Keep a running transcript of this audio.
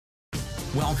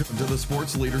Welcome to the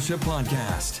Sports Leadership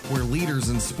Podcast, where leaders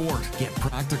in sport get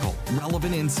practical,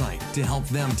 relevant insight to help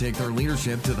them take their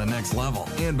leadership to the next level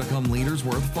and become leaders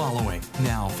worth following.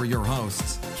 Now for your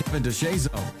hosts, Kevin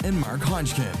DeShazo and Mark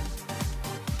Hodgkin.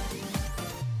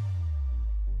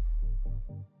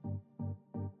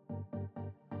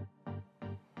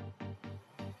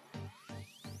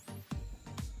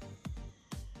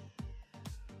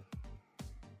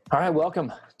 All right,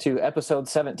 welcome to episode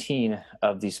 17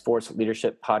 of the Sports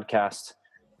Leadership Podcast.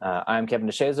 I'm Kevin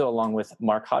DeShazo along with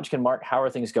Mark Hodgkin. Mark, how are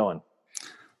things going?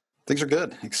 Things are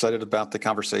good. Excited about the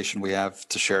conversation we have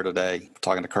to share today. We're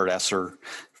talking to Kurt Esser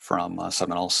from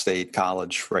Seminole State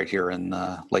College right here in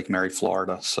Lake Mary,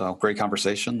 Florida. So great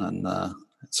conversation and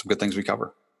some good things we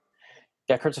cover.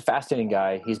 Yeah, Kurt's a fascinating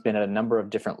guy. He's been at a number of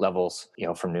different levels,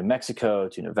 from New Mexico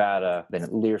to Nevada, been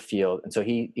at Learfield. And so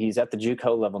he's at the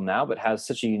JUCO level now, but has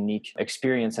such a unique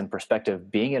experience and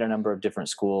perspective being at a number of different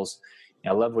schools.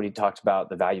 I love what he talked about,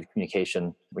 the value of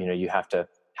communication. You have to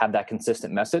have that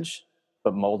consistent message,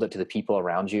 but mold it to the people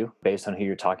around you based on who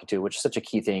you're talking to, which is such a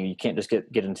key thing. You can't just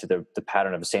get into the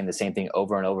pattern of saying the same thing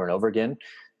over and over and over again,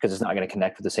 because it's not going to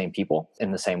connect with the same people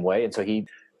in the same way. And so he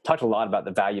talked a lot about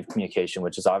the value of communication,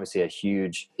 which is obviously a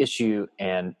huge issue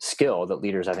and skill that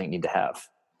leaders, I think, need to have.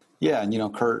 Yeah,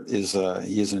 and Kurt he is an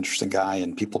interesting guy,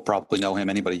 and people probably know him.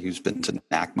 Anybody who's been to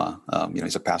NACMA,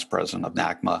 he's a past president of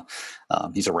NACMA.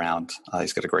 He's around.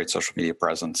 He's got a great social media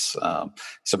presence.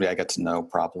 Somebody I got to know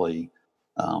probably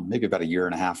maybe about a year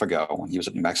and a half ago when he was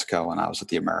at New Mexico and I was at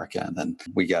the America, and then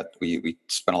we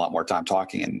spent a lot more time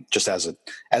talking. And just as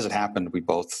it happened, we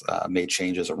both made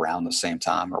changes around the same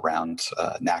time, around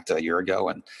NACTA a year ago.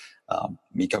 And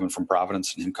me coming from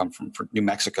Providence and him coming from New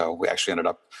Mexico, we actually ended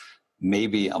up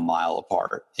maybe a mile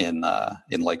apart in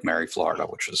Lake Mary, Florida,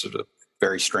 which is a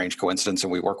very strange coincidence.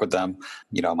 And we work with them,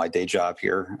 my day job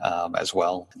here as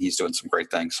well. He's doing some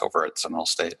great things over at Seminole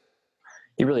State.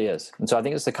 He really is. And so I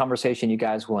think it's the conversation you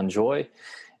guys will enjoy.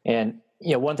 And,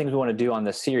 one thing we want to do on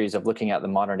this series of looking at the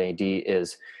modern AD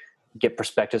is get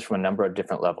perspectives from a number of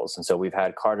different levels. And so we've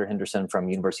had Carter Henderson from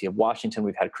University of Washington.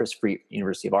 We've had Chris Freet,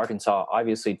 University of Arkansas,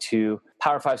 obviously two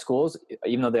Power 5 schools,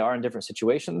 even though they are in different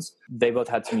situations. They both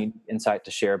had some insight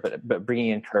to share, but bringing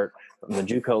in Kurt from the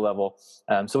JUCO level.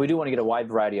 So we do want to get a wide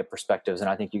variety of perspectives. And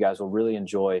I think you guys will really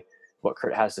enjoy what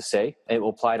Kurt has to say. It will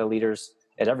apply to leaders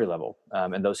at every level,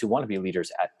 and those who want to be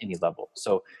leaders at any level.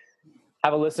 So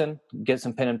have a listen, get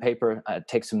some pen and paper,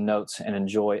 take some notes, and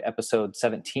enjoy episode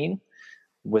 17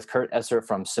 with Kurt Esser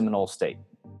from Seminole State.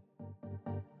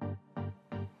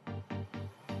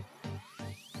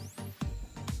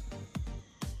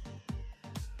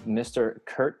 Mr.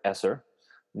 Kurt Esser,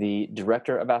 the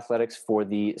Director of Athletics for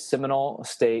the Seminole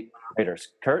State Raiders.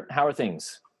 Kurt, how are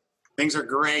things? Things are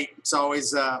great. It's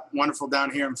always wonderful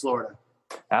down here in Florida.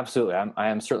 Absolutely. I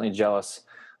am certainly jealous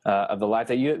of the life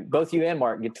that both you and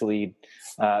Mark get to lead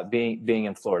being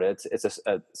in Florida. It's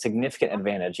a significant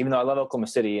advantage. Even though I love Oklahoma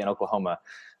City and Oklahoma,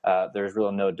 there's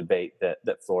really no debate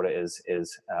that Florida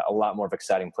is a lot more of an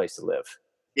exciting place to live.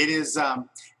 It is.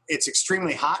 It's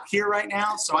extremely hot here right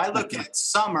now. So I look at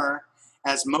summer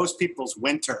as most people's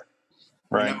winter.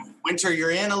 Right. Winter,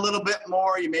 you're in a little bit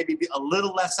more. You may be a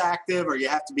little less active, or you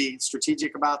have to be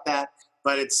strategic about that.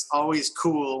 But it's always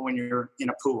cool when you're in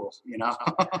a pool,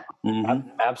 Mm-hmm.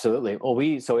 Absolutely. Well,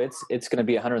 it's going to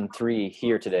be 103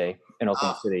 here today in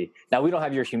Oklahoma City. Now we don't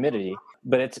have your humidity,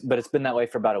 but it's been that way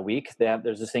for about a week.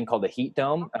 There's this thing called the heat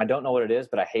dome. I don't know what it is,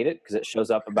 but I hate it because it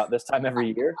shows up about this time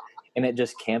every year, and it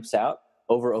just camps out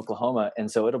over Oklahoma. And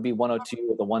so it'll be 102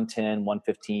 with a 110,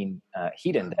 115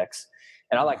 heat index.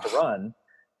 And I like to run,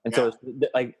 and so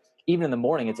it's even in the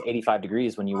morning, it's 85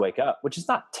 degrees when you wake up, which is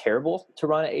not terrible to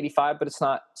run at 85, but it's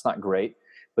not great.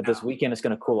 But this weekend, it's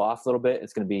going to cool off a little bit.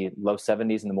 It's going to be low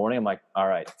 70s in the morning. I'm like, all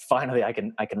right, finally I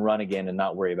can run again and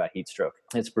not worry about heat stroke.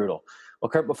 It's brutal. Well,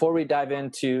 Kurt, before we dive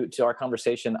into our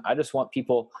conversation, I just want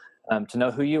people to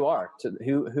know who you are.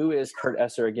 Who is Kurt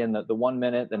Esser? Again, the 1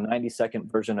 minute, the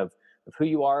 90-second version of who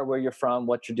you are, where you're from,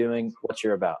 what you're doing, what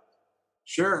you're about.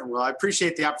 Sure. Well, I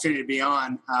appreciate the opportunity to be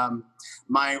on.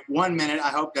 My 1 minute, I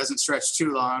hope, doesn't stretch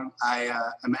too long.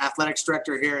 I'm athletics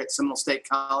director here at Seminole State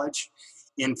College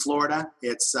in Florida.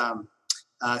 It's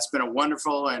been a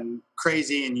wonderful and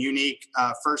crazy and unique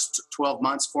first 12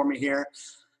 months for me here.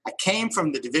 I came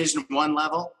from the Division I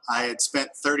level. I had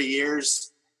spent 30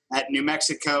 years at New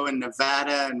Mexico and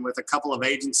Nevada, and with a couple of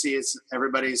agencies.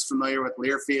 Everybody's familiar with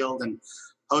Learfield and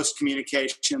Post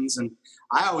Communications, and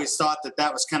I always thought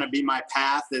that was going to be my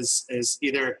path as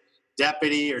either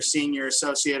deputy or senior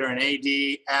associate or an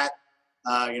AD at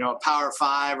a Power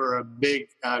 5 or a big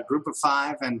group of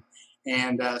 5,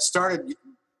 and started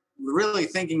really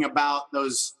thinking about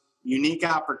those unique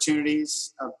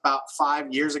opportunities about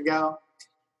 5 years ago,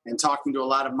 and talking to a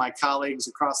lot of my colleagues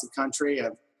across the country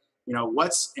of,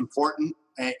 what's important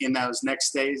in those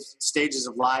next stages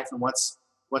of life, and what's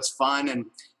fun. And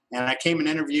I came and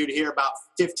interviewed here about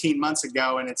 15 months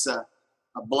ago, and it's a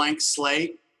blank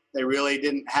slate. They really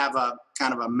didn't have a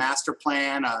kind of a master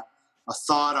plan, a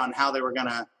thought on how they were going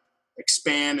to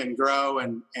expand and grow,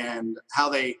 and how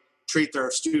they treat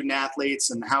their student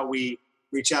athletes, and how we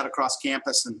reach out across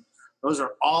campus. And those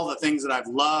are all the things that I've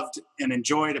loved and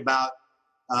enjoyed about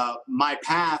my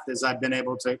path, as I've been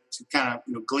able to kind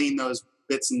of glean those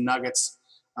bits and nuggets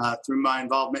through my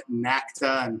involvement in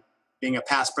NACTA and being a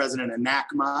past president of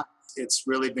NACMA. It's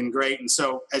really been great. And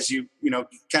so as you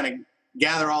kind of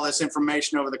gather all this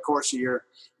information over the course of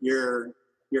your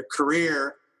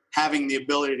career, having the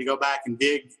ability to go back and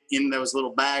dig in those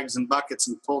little bags and buckets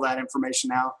and pull that information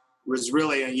out was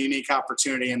really a unique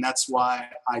opportunity. And that's why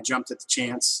I jumped at the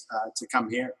chance to come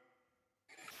here.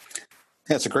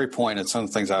 Yeah, it's a great point. It's one of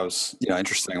the things I was,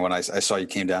 interesting when I saw you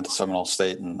came down to Seminole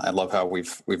State, and I love how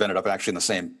we've ended up actually in the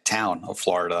same town of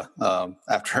Florida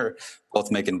after both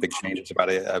making big changes about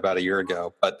a year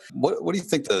ago. But what do you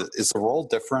think is the role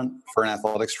different for an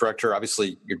athletics director?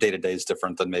 Obviously, your day to day is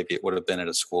different than maybe it would have been at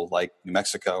a school like New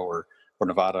Mexico or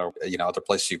Nevada, or, other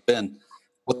places you've been.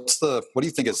 What do you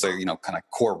think is the kind of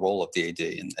core role of the AD,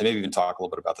 and maybe even talk a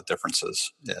little bit about the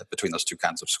differences between those two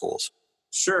kinds of schools?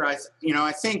 Sure, I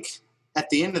think at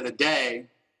the end of the day,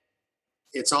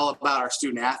 it's all about our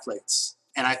student athletes.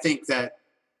 And I think that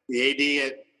the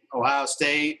AD at Ohio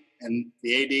State and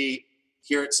the AD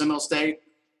here at Seminole State,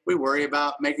 we worry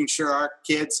about making sure our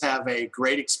kids have a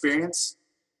great experience.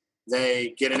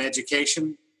 They get an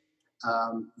education.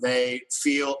 They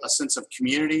feel a sense of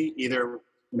community, either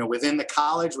within the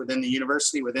college, within the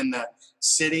university, within the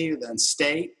city, the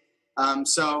state.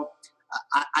 So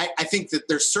I think that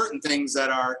there's certain things that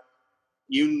are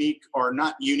unique or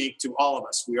not unique to all of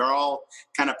us. We are all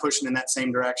kind of pushing in that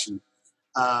same direction.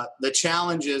 The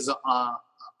challenges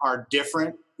are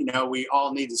different. We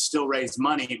all need to still raise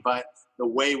money, but the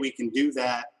way we can do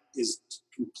that is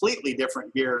completely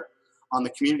different here on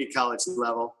the community college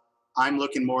level. I'm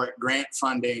looking more at grant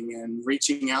funding and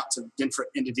reaching out to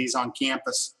different entities on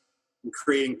campus and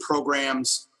creating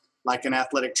programs like an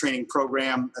athletic training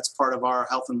program that's part of our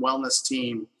health and wellness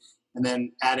team, and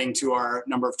then adding to our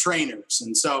number of trainers.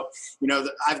 And so,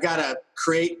 I've got to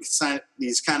create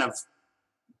these kind of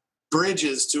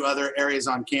bridges to other areas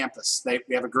on campus.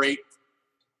 We have a great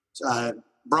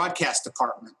broadcast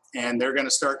department, and they're going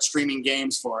to start streaming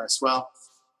games for us. Well,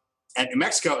 at New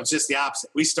Mexico, it's just the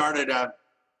opposite. We started a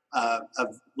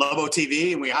Lobo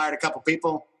TV, and we hired a couple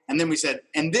people, and then we said,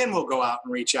 and then we'll go out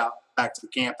and reach out back to the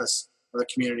campus or the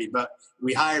community. But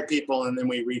we hired people, and then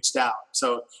we reached out.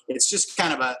 So it's just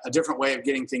kind of a different way of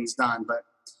getting things done. But,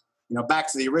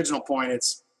 back to the original point,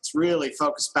 it's really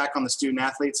focused back on the student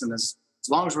athletes. And as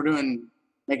long as we're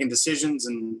making decisions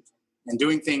and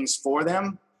doing things for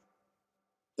them,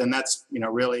 then that's,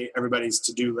 really everybody's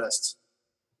to-do list.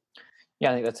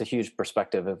 Yeah, I think that's a huge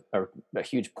perspective, or a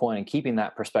huge point, and keeping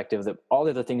that perspective that all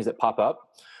the other things that pop up,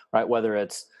 right, whether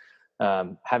it's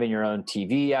having your own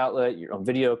TV outlet, your own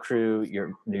video crew,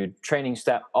 your new training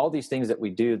staff, all these things that we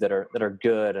do that are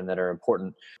good and that are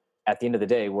important. At the end of the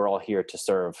day, we're all here to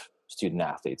serve student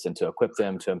athletes and to equip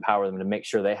them, to empower them, to make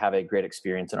sure they have a great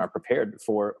experience and are prepared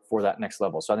for that next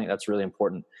level. So I think that's really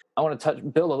important. I want to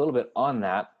build a little bit on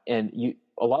that. And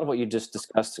a lot of what you just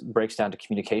discussed breaks down to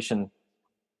communication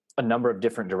a number of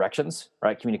different directions,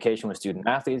 right? Communication with student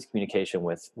athletes, communication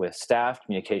with staff,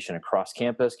 communication across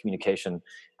campus, communication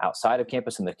outside of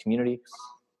campus in the community.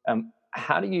 What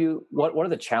are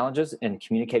the challenges in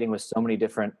communicating with so many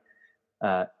different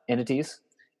entities?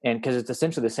 And because it's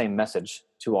essentially the same message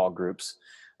to all groups.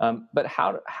 But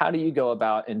how do you go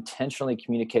about intentionally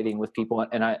communicating with people?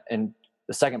 And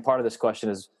the second part of this question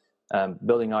is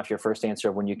building off your first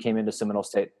answer. When you came into Seminole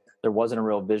State, there wasn't a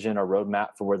real vision or roadmap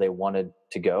for where they wanted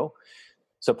to go.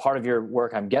 So part of your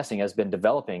work, I'm guessing, has been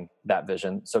developing that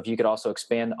vision. So if you could also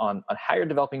expand on how you're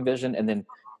developing vision, and then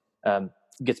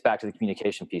gets back to the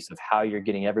communication piece of how you're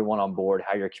getting everyone on board,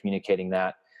 how you're communicating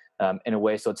that in a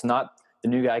way so it's not the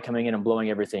new guy coming in and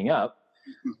blowing everything up,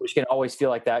 which can always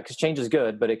feel like that because change is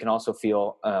good, but it can also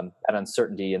feel that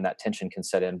uncertainty and that tension can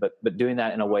set in. But doing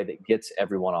that in a way that gets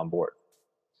everyone on board.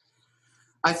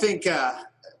 I think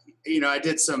I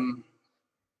did some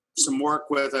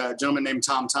work with a gentleman named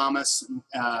Tom Thomas.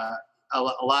 A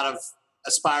lot of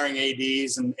aspiring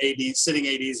ADs and sitting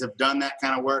ADs have done that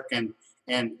kind of work, and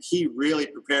he really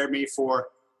prepared me for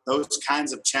those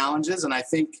kinds of challenges. And I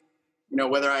think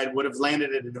whether I would have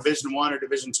landed at a Division I or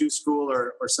Division II school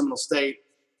or Seminole State,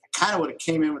 I kind of would have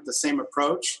came in with the same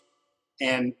approach.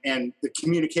 And the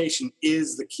communication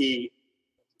is the key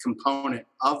component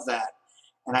of that.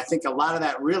 And I think a lot of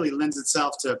that really lends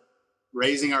itself to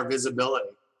raising our visibility,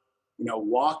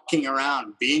 walking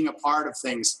around, being a part of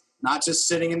things, not just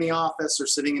sitting in the office or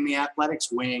sitting in the athletics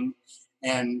wing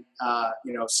and,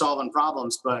 solving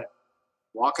problems, but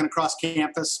walking across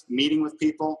campus, meeting with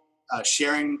people,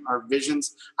 sharing our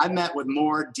visions. I met with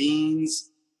more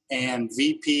deans and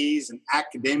VPs and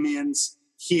academians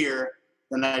here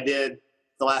than I did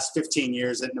the last 15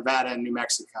 years at Nevada and New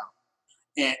Mexico.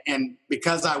 And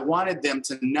because I wanted them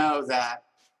to know that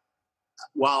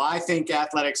while I think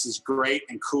athletics is great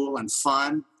and cool and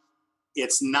fun,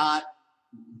 it's not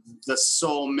the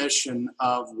sole mission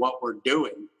of what we're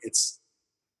doing. It's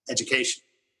education.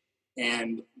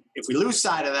 And if we lose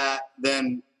sight of that,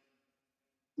 then,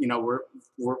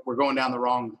 we're going down the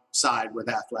wrong side with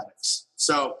athletics.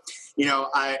 So,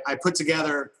 I put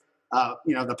together,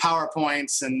 the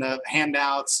PowerPoints and the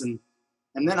handouts and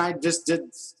then I just did,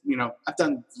 I've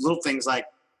done little things like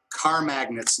car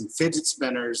magnets and fidget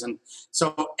spinners. And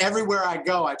so everywhere I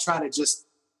go, I try to just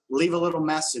leave a little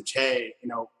message. Hey,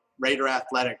 Raider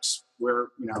Athletics, we're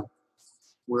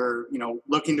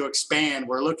looking to expand.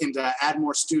 We're looking to add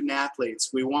more student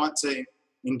athletes. We want to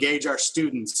engage our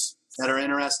students that are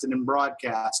interested in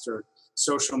broadcast or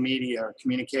social media or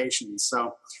communications.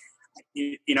 So,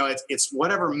 it's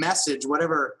whatever message,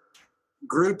 whatever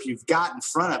group you've got in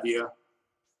front of you,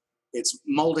 it's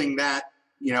molding that,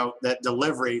 that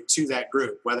delivery to that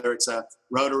group, whether it's a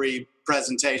Rotary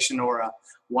presentation or a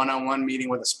one-on-one meeting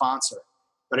with a sponsor.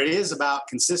 But it is about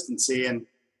consistency and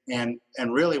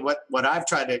really what I've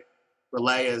tried to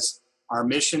relay is our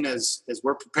mission is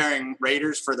we're preparing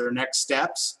Raiders for their next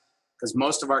steps, because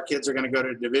most of our kids are going to go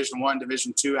to Division I,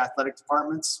 Division II athletic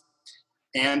departments,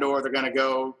 or they're going to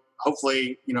go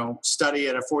hopefully, study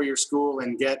at a 4-year school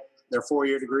and get their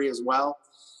 4-year degree as well.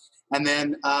 And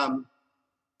then,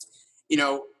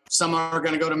 some are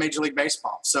going to go to Major League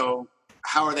Baseball. So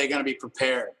how are they going to be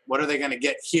prepared? What are they going to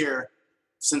get here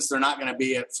since they're not going to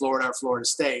be at Florida or Florida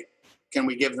State? Can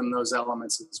we give them those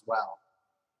elements as well?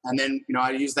 And then,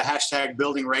 I use the hashtag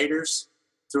Building Raiders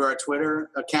through our Twitter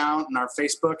account and our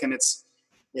Facebook. And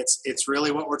it's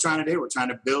really what we're trying to do. We're trying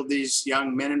to build these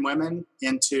young men and women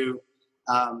into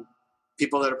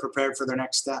people that are prepared for their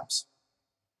next steps.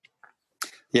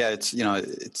 Yeah, it's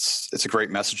a great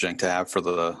messaging to have for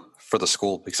the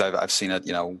school, because I've seen it.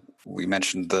 We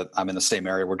mentioned that I'm in the same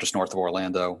area. We're just north of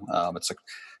Orlando. It's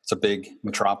a big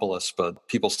metropolis, but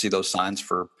people see those signs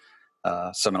for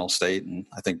Seminole State, and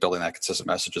I think building that consistent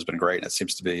message has been great. And it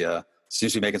seems to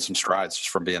be making some strides just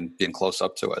from being close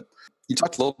up to it. You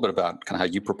talked a little bit about kind of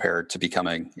how you prepared to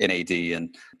becoming an AD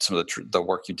and some of the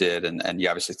work you did, and you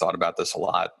obviously thought about this a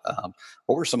lot.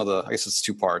 What were some of the, I guess it's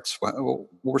two parts, what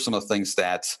were some of the things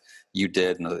that you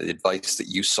did and the advice that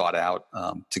you sought out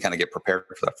to kind of get prepared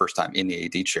for that first time in the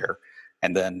AD chair?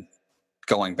 And then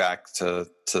going back to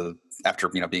after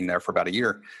being there for about a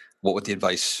year, what would the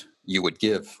advice you would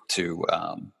give to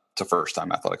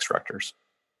first-time athletics directors?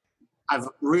 I've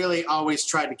really always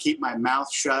tried to keep my mouth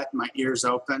shut, my ears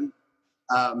open.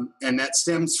 And that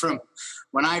stems from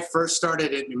when I first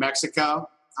started at New Mexico,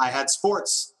 I had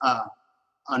sports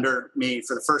under me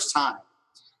for the first time.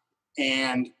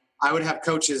 And I would have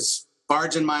coaches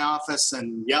barge in my office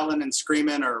and yelling and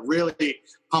screaming or really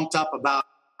pumped up about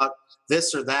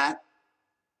this or that.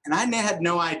 And I had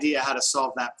no idea how to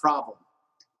solve that problem.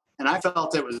 And I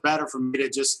felt it was better for me to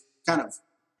just kind of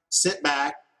sit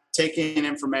back, take in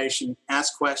information,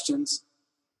 ask questions,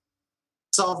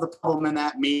 solve the problem in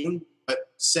that meeting, but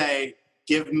say,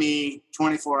 give me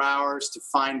 24 hours to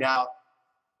find out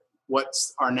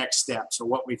what's our next steps or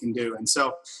what we can do. And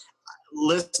so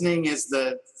listening is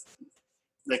the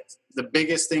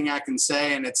biggest thing I can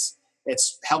say. And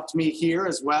it's helped me here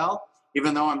as well.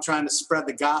 Even though I'm trying to spread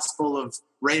the gospel of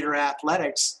Raider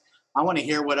athletics, I want to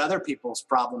hear what other people's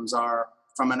problems are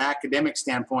from an academic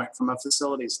standpoint, from a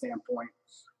facility standpoint,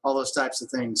 all those types of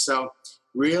things. So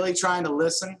really trying to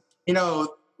listen,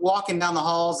 walking down the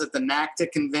halls at the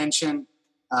NACTA convention,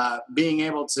 being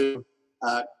able to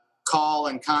call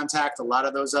and contact a lot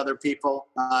of those other people,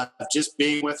 just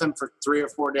being with them for 3 or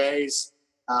 4 days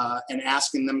and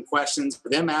asking them questions,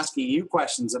 them asking you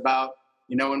questions about,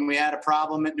 when we had a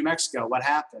problem at New Mexico, what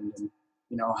happened? And,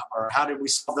 or how did we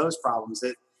solve those problems?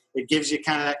 It gives you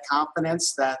kind of that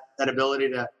confidence, that ability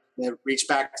to reach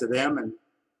back to them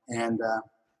and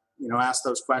ask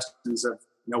those questions of,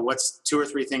 what's 2 or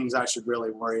 3 things I should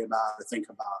really worry about or think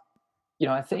about.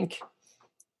 I think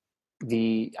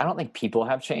I don't think people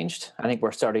have changed. I think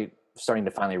we're starting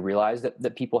to finally realize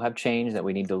that people have changed, that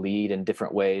we need to lead in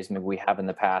different ways maybe we have in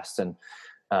the past. And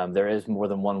there is more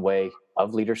than one way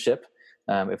of leadership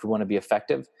if we want to be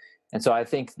effective. And so I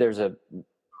think there's the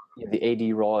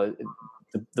AD role,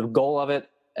 the goal of it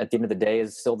at the end of the day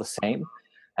is still the same.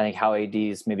 I think how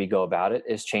ADs maybe go about it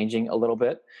is changing a little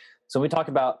bit. So when we talk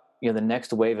about the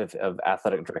next wave of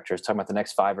athletic directors, talking about the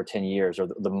next 5 or 10 years, or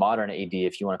the modern AD,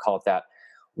 if you want to call it that,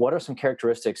 what are some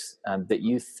characteristics that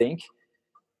you think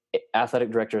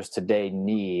athletic directors today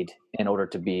need in order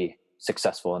to be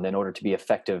successful and in order to be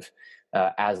effective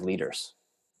as leaders?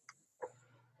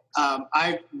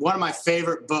 One of my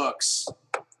favorite books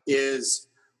is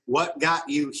What Got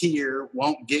You Here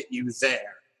Won't Get You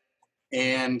There.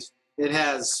 And it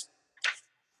has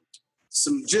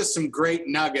some great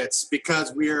nuggets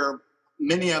because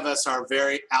many of us are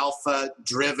very alpha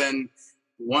driven,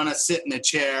 want to sit in a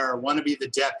chair or want to be the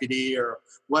deputy or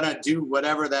want to do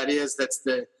whatever that is that's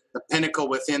the pinnacle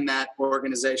within that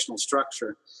organizational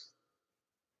structure.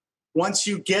 Once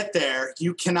you get there,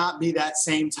 you cannot be that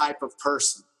same type of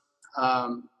person.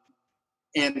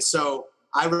 And so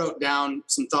I wrote down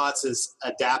some thoughts as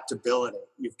adaptability.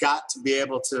 You've got to be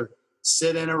able to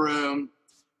sit in a room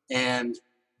and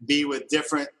be with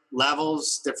different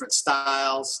levels, different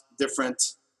styles,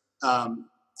 different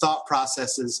thought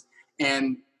processes,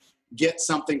 and get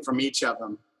something from each of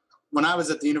them. When I was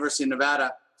at the University of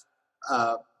Nevada,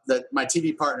 my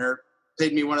TV partner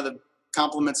paid me one of the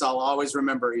compliments I'll always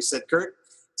remember. He said, "Kurt,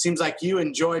 seems like you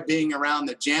enjoy being around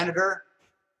the janitor,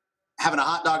 having a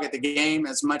hot dog at the game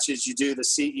as much as you do the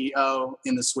CEO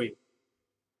in the suite."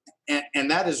 And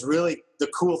that is really the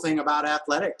cool thing about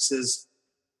athletics is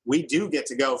we do get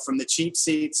to go from the cheap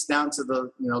seats down to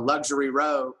the luxury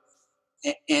row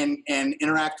and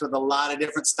interact with a lot of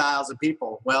different styles of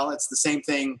people. Well, it's the same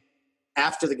thing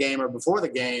after the game or before the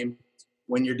game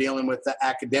when you're dealing with the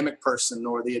academic person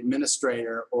or the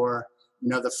administrator or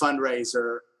the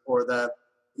fundraiser or the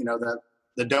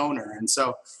donor. And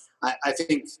so I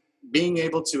think being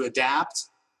able to adapt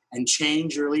and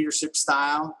change your leadership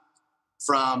style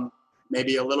from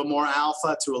maybe a little more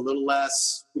alpha to a little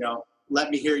less, let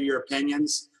me hear your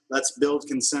opinions. Let's build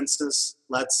consensus.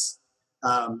 Let's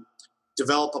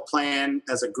develop a plan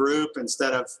as a group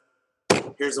instead of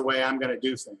here's the way I'm going to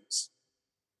do things.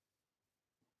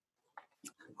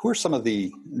 Who are some of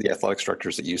the athletics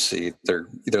directors that you see? They're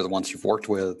either the ones you've worked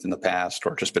with in the past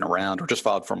or just been around or just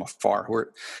followed from afar.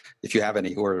 If you have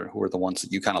any, who are the ones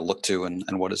that you kind of look to and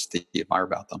what is the you admire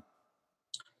about them?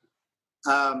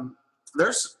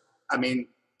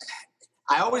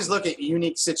 I always look at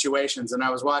unique situations, and I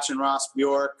was watching Ross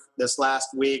Bjork this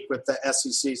last week with the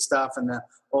SEC stuff and the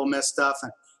Ole Miss stuff.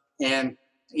 And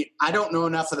I don't know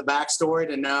enough of the backstory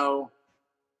to know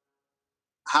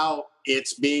how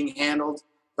it's being handled,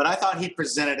 but I thought he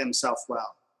presented himself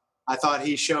well. I thought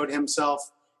he showed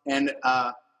himself, and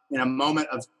in a moment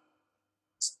of,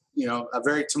 a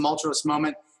very tumultuous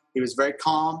moment, he was very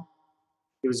calm.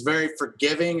 He was very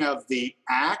forgiving of the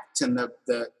act and the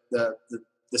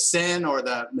sin or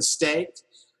the mistake.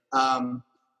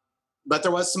 But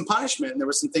there was some punishment and there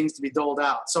was some things to be doled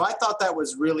out. So I thought that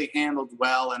was really handled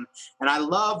well. And I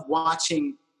love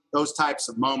watching those types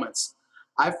of moments.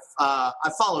 I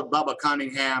followed Bubba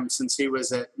Cunningham since he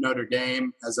was at Notre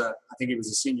Dame I think he was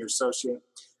a senior associate,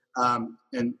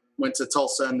 and went to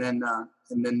Tulsa and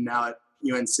then now at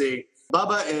UNC.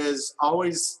 Bubba is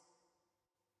always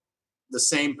the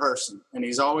same person, and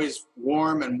he's always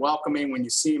warm and welcoming when you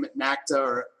see him at NACTA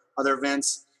or other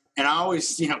events. And I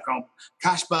always, go,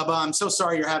 "Gosh, Bubba, I'm so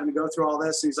sorry you're having to go through all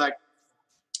this." And he's like,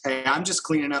 "Hey, I'm just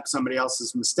cleaning up somebody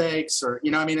else's mistakes," or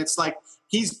it's like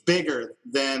he's bigger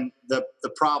than the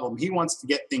problem. He wants to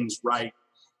get things right,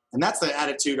 and that's the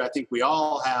attitude I think we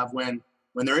all have when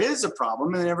there is a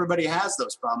problem, and everybody has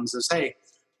those problems. Is, hey,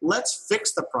 let's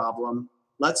fix the problem,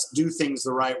 let's do things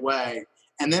the right way.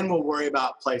 And then we'll worry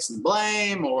about placing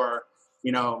blame or,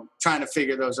 trying to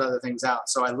figure those other things out.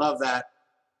 So I love that.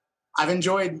 I've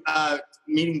enjoyed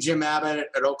meeting Jim Abbott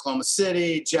at Oklahoma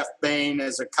City, Jeff Bain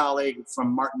as a colleague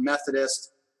from Martin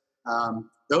Methodist.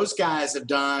 Those guys have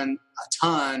done a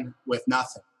ton with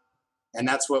nothing. And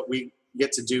that's what we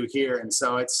get to do here. And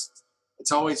so it's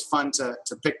always fun to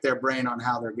pick their brain on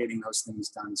how they're getting those things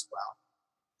done as well.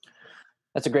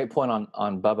 That's a great point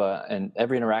on Bubba, and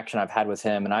every interaction I've had with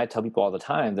him. And I tell people all the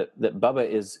time that Bubba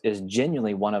is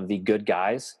genuinely one of the good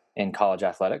guys in college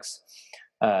athletics,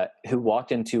 who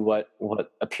walked into what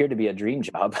appeared to be a dream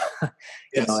job,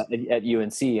 yes. At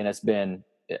UNC, and it's been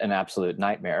an absolute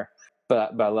nightmare.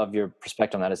 But I love your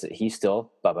perspective on that. Is that he's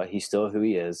still Bubba? He's still who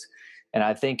he is, and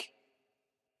I think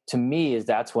to me, is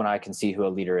that's when I can see who a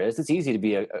leader is. It's easy to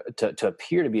be to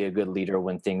appear to be a good leader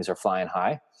when things are flying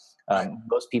high.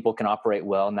 Most people can operate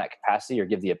well in that capacity or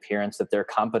give the appearance that they're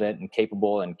competent and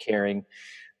capable and caring.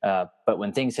 But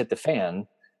when things hit the fan,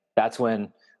 that's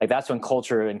when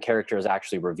culture and character is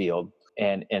actually revealed.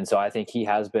 And so I think he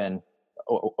has been,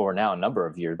 or now a number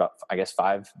of years, about, I guess,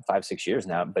 5-6 years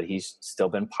now, but he's still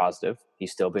been positive.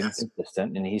 He's still been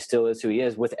consistent, and he still is who he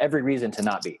is, with every reason to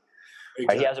not be. Exactly.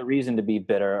 Right? He has a reason to be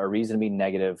bitter, a reason to be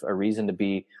negative, a reason to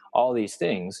be all these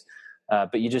things.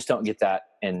 But you just don't get that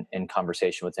in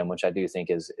conversation with him, which I do think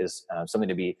is something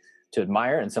to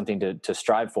admire and something to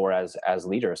strive for as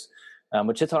leaders.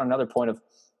 Which hits on another point of,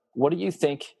 what do you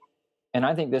think? And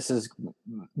I think this is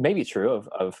maybe true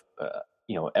of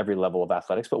every level of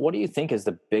athletics, but what do you think is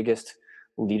the biggest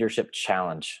leadership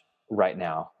challenge right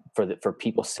now for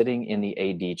people sitting in the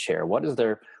AD chair? What do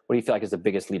you feel like is the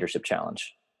biggest leadership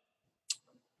challenge?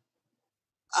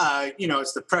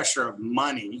 It's the pressure of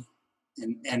money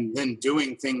and then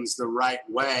doing things the right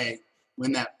way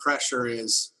when that pressure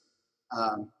is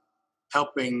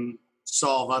helping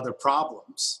solve other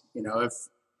problems. If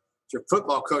your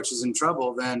football coach is in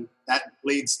trouble, then that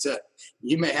leads to,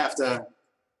 you may have to,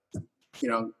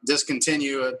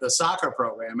 discontinue the soccer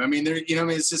program. I mean,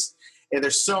 it's just,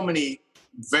 there's so many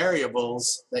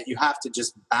variables that you have to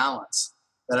just balance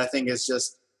that I think is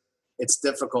just, it's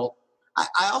difficult.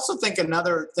 I also think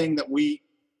another thing that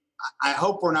I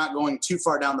hope we're not going too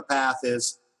far down the path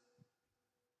is,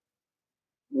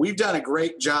 we've done a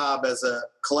great job as a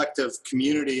collective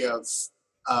community of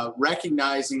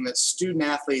recognizing that student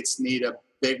athletes need a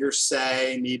bigger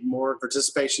say, need more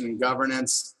participation in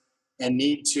governance, and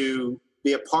need to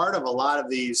be a part of a lot of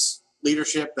these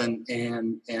leadership and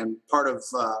part of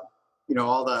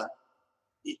all the,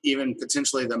 even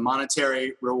potentially the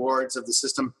monetary rewards of the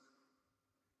system.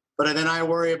 But then I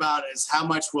worry about is how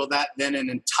much will that then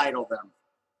entitle them?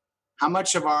 How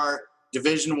much of our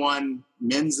Division I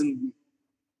men's and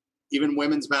even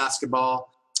women's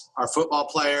basketball, our football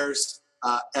players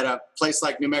at a place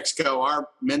like New Mexico, our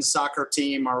men's soccer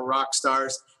team, our rock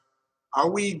stars, are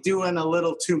we doing a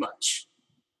little too much?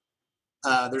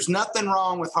 There's nothing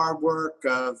wrong with hard work,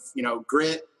 of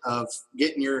grit, of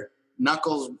getting your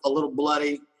knuckles a little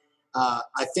bloody.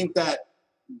 I think that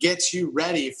gets you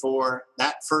ready for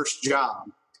that first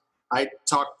job. I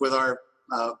talked with a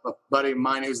buddy of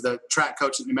mine who's the track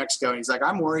coach at New Mexico, and he's like,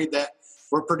 I'm worried that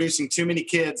we're producing too many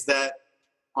kids that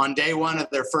on day one of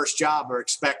their first job are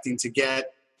expecting to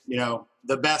get,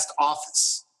 the best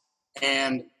office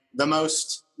and the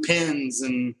most pins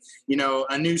and,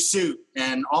 a new suit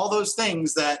and all those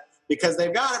things, that because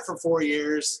they've got it for 4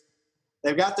 years,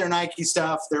 they've got their Nike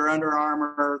stuff, their Under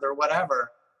Armour, their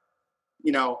whatever,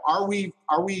 we've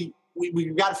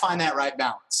got to find that right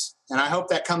balance. And I hope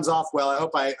that comes off well. I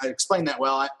hope I explained that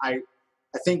well. I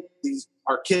think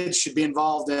our kids should be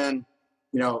involved in,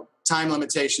 time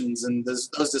limitations and those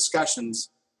discussions.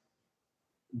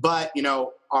 But,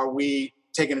 are we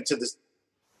taking it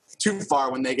too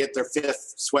far when they get their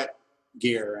fifth sweat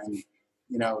gear and,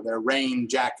 their rain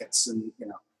jackets and,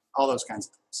 all those kinds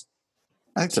of things?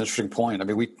 I think it's an interesting point. I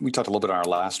mean, we talked a little bit on our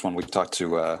last one. We talked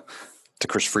to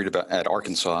Chris Freed at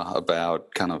Arkansas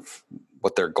about kind of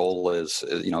what their goal is,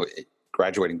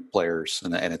 graduating players,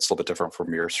 and it's a little bit different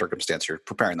from your circumstance. You're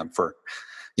preparing them for,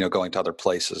 going to other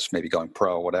places, maybe going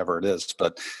pro, whatever it is.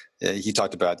 But he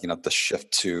talked about, the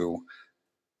shift to,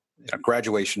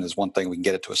 graduation is one thing. We can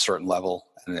get it to a certain level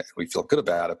and we feel good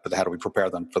about it, but how do we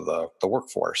prepare them for the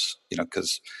workforce?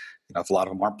 Because, if a lot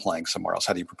of them aren't playing somewhere else,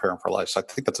 how do you prepare them for life? So I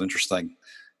think that's an interesting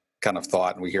kind of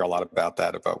thought. And we hear a lot about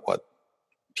that, about what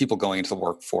people going into the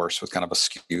workforce with kind of a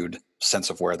skewed sense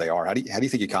of where they are. How do you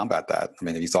think you combat that? I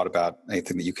mean, have you thought about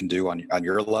anything that you can do on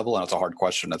your level? And it's a hard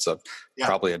question. It's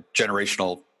probably a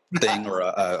generational thing or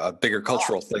a bigger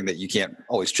cultural thing that you can't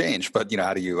always change. But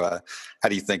how do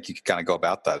you think you could kind of go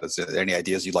about that? Is there any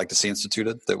ideas you'd like to see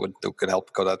instituted that could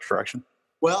help go that direction?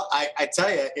 Well, I tell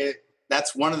you,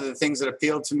 that's one of the things that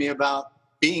appealed to me about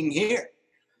being here.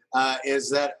 Is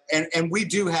that, and we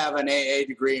do have an AA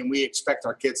degree, and we expect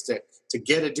our kids to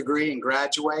get a degree and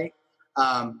graduate.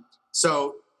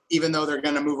 So even though they're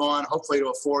going to move on, hopefully to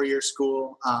a 4-year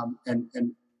school,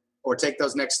 or take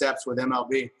those next steps with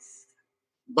MLB.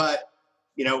 But,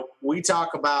 we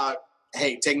talk about,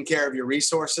 hey, taking care of your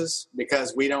resources,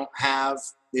 because we don't have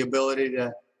the ability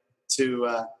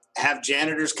to have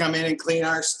janitors come in and clean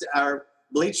our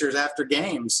bleachers after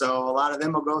games. So a lot of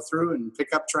them will go through and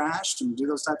pick up trash and do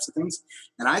those types of things.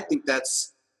 And I think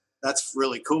that's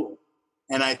really cool.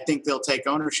 And I think they'll take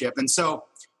ownership. And so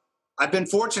I've been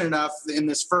fortunate enough in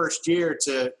this first year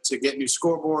to get new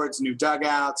scoreboards, new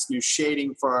dugouts, new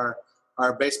shading for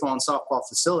our baseball and softball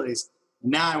facilities.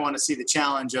 Now I want to see the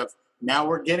challenge of, now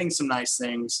we're getting some nice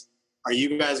things. Are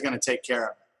you guys going to take care of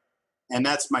it? And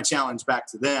that's my challenge back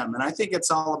to them. And I think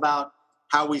it's all about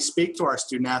how we speak to our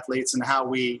student athletes and how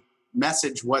we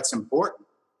message what's important.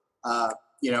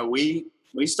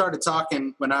 We started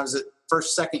talking when I was at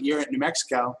second year at New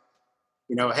Mexico,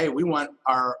 hey, we want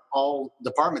our all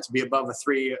department to be above a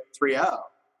 3.0.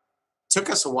 Took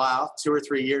us a while, 2 or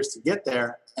 3 years to get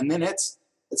there. And then it's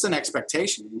an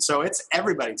expectation. And so it's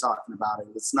everybody talking about it.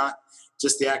 It's not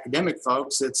just the academic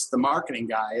folks. It's the marketing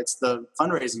guy. It's the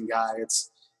fundraising guy. It's,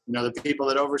 the people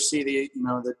that oversee the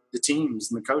teams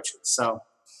and the coaches. So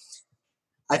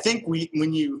I think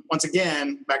once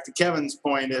again, back to Kevin's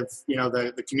point of,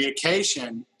 the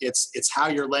communication, it's how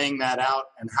you're laying that out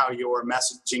and how you're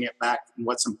messaging it back and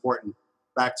what's important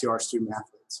back to our student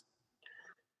athletes.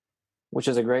 Which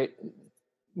is a great,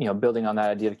 building on that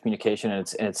idea of communication, and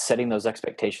it's setting those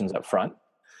expectations up front.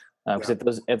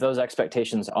 Because if those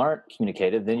expectations aren't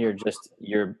communicated, then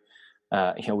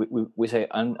we say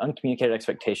uncommunicated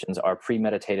expectations are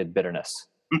premeditated bitterness.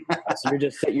 So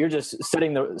you're just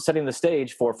setting the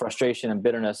stage for frustration and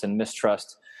bitterness and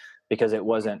mistrust because it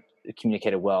wasn't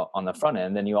communicated well on the front end.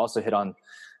 And then you also hit on,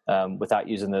 without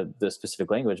using the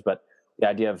specific language, but the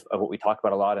idea of what we talk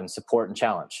about a lot in support and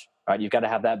challenge. Right? You've got to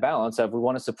have that balance of, we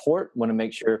want to support, want to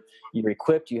make sure you're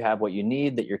equipped, you have what you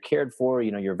need, that you're cared for,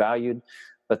 you're valued,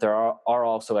 but there are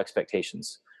also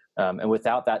expectations. And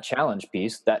without that challenge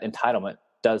piece, that entitlement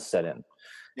does set in.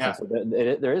 Yeah. So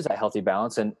there is a healthy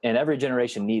balance, and every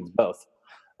generation needs both.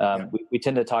 We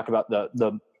tend to talk about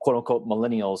the quote unquote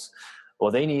millennials.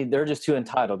 Well, they're just too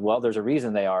entitled. Well, there's a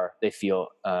reason they feel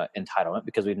entitlement,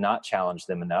 because we've not challenged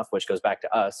them enough, which goes back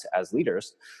to us as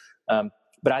leaders.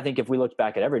 But I think if we look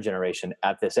back at every generation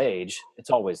at this age, it's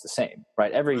always the same,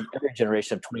 right? Every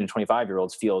generation of 20 to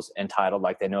 25-year-olds feels entitled,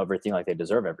 like they know everything, like they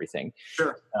deserve everything.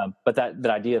 Sure. But that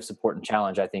idea of support and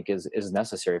challenge, I think, is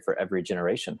necessary for every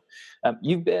generation.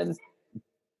 You've been,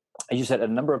 as you said, at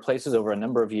a number of places over a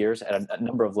number of years at a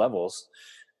number of levels,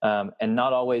 and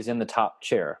not always in the top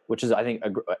chair, which is, I think,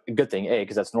 a good thing,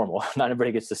 because that's normal. Not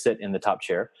everybody gets to sit in the top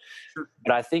chair. Sure.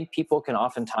 But I think people can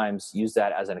oftentimes use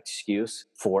that as an excuse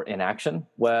for inaction.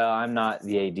 Well, I'm not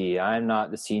the AD, I'm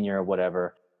not the senior or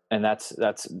whatever. And that's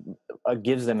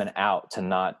gives them an out to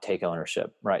not take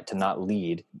ownership, right? To not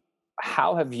lead.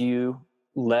 How have you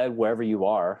led wherever you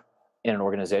are in an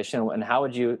organization? And how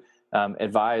would you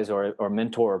advise or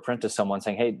mentor or apprentice someone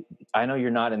saying, hey, I know you're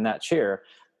not in that chair,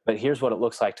 but here's what it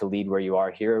looks like to lead where you are.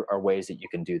 Here are ways that you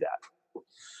can do that.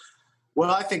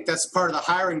 Well, I think that's part of the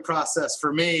hiring process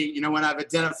for me. When I've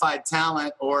identified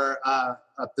talent or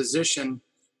a position,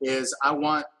 is I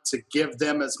want to give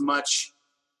them as much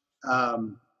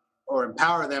or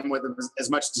empower them with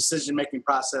as much decision-making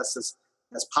process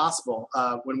as possible.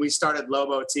 When we started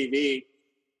Lobo TV,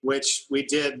 which we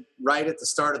did right at the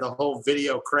start of the whole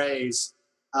video craze,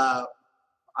 I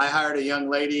hired a young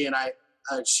lady, and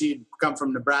she'd come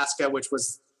from Nebraska, which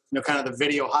was, kind of the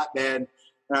video hotbed.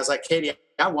 And I was like, Katie,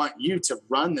 I want you to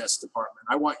run this department.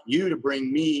 I want you to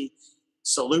bring me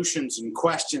solutions and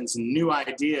questions and new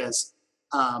ideas.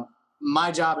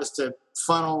 My job is to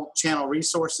channel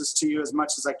resources to you as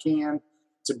much as I can,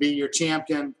 to be your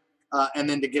champion, and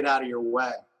then to get out of your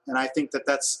way. And I think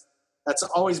that's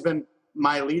always been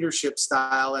my leadership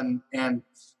style, and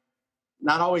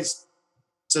not always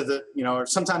to the, or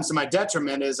sometimes to my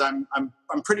detriment, is I'm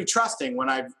pretty trusting when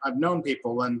I've known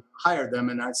people and hired them,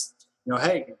 and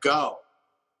hey, go.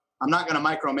 I'm not going to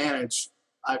micromanage.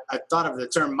 I thought of the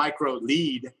term micro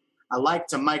lead. I like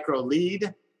to micro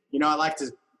lead. I like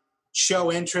to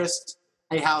show interest.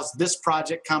 Hey, how's this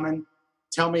project coming?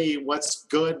 Tell me what's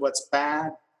good, what's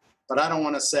bad. But I don't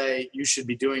want to say you should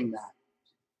be doing that.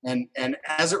 And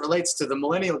as it relates to the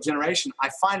millennial generation, I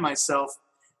find myself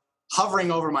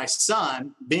hovering over my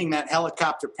son, being that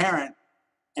helicopter parent.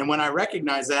 And when I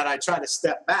recognize that, I try to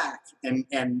step back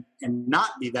and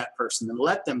not be that person and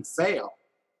let them fail.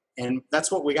 And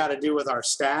that's what we got to do with our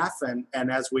staff. And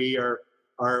as we are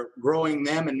growing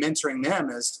them and mentoring them,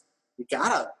 is you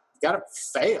gotta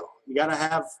fail. You gotta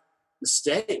have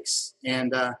mistakes.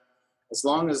 And as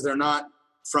long as they're not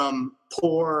from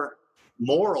poor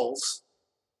morals,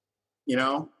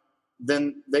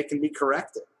 then they can be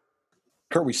corrected.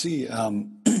 Kurt, we see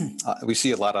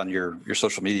a lot on your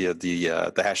social media,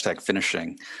 the hashtag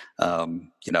finishing.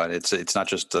 It's not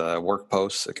just work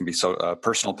posts; it can be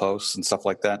personal posts and stuff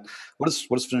like that. What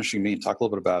does finishing mean? Talk a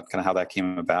little bit about kind of how that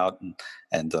came about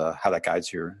and how that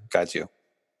guides you.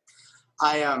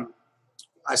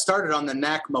 I started on the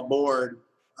NACMA board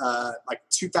like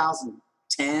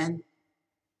 2010.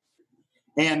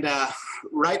 And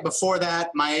right before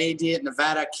that, my AD at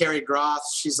Nevada, Carrie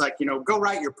Groth, she's like, go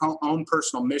write your own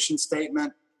personal mission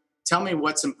statement. Tell me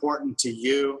what's important to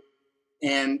you.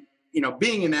 And,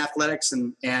 being in athletics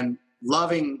and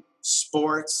loving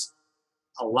sports,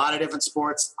 a lot of different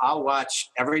sports, I'll watch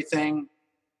everything.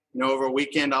 Over a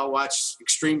weekend, I'll watch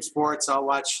extreme sports. I'll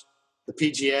watch the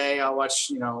PGA. I'll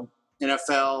watch,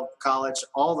 NFL, college,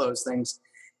 all those things.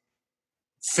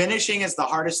 Finishing is the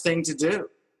hardest thing to do,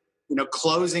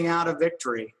 closing out a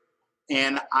victory.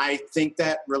 And I think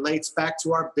that relates back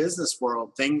to our business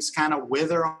world. Things kind of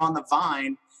wither on the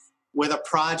vine with a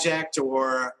project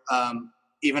or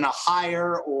even a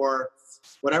hire or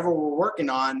whatever we're working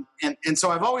on. And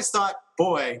so I've always thought,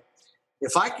 boy,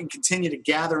 if I can continue to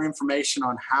gather information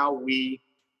on how we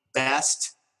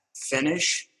best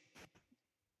finish,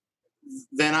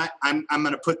 then I'm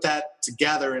going to put that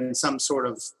together in some sort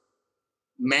of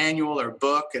manual or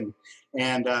book. And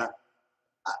I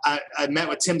met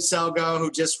with Tim Selgo,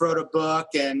 who just wrote a book,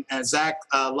 and Zach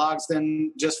Logsdon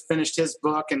just finished his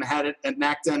book and had it at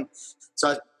NACDN. So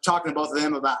I was talking to both of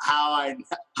them about how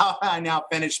I now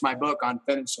finish my book on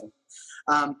finishing.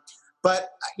 But,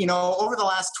 over the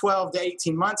last 12 to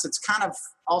 18 months, it's kind of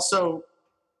also,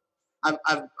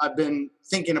 I've been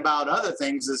thinking about other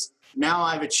things. Is now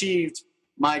I've achieved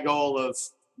my goal of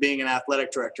being an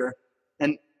athletic director.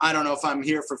 And I don't know if I'm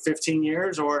here for 15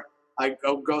 years or I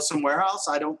go somewhere else.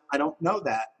 I don't know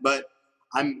that, but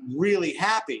I'm really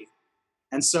happy.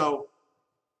 And so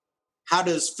how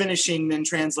does finishing then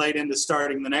translate into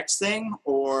starting the next thing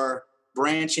or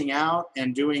branching out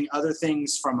and doing other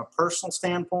things from a personal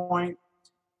standpoint?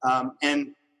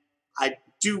 And I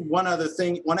do one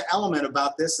element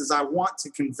about this is I want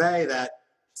to convey that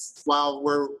while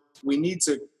we need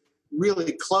to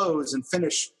really close and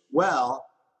finish well,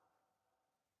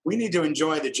 we need to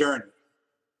enjoy the journey.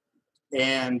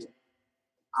 And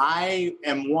I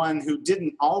am one who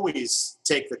didn't always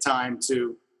take the time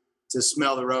to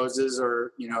smell the roses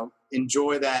or,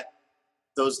 enjoy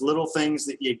those little things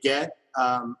that you get.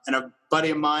 And a buddy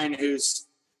of mine who's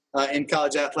in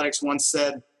college athletics once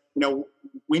said,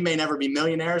 we may never be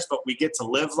millionaires, but we get to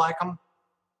live like them,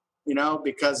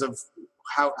 because of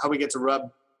how we get to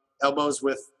rub elbows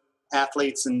with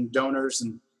athletes and donors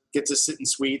and get to sit in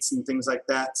suites and things like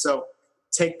that. So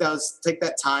take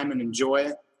that time and enjoy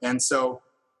it. And so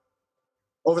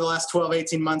over the last 12,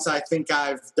 18 months, I think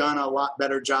I've done a lot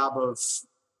better job of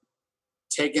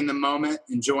taking the moment,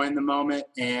 enjoying the moment,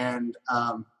 and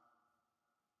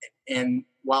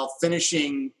while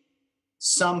finishing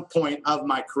some point of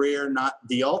my career, not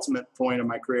the ultimate point of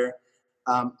my career,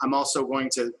 I'm also going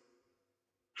to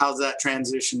how's that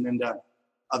transition into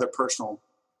other personal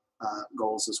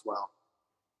goals as well.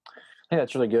 I think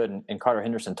that's really good. And Carter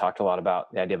Henderson talked a lot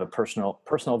about the idea of a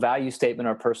personal value statement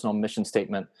or personal mission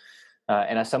statement.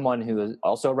 And as someone who is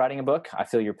also writing a book, I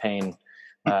feel your pain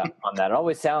on that. It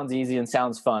always sounds easy and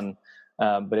sounds fun,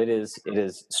 but it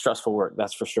is stressful work.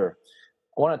 That's for sure.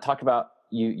 I want to talk about,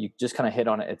 you just kind of hit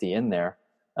on it at the end there,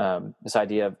 this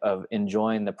idea of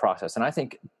enjoying the process. And I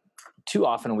think too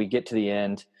often we get to the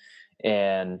end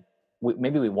and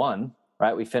maybe we won,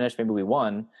 right? We finished, maybe we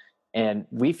won, and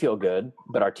we feel good,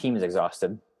 but our team is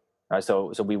exhausted. Right?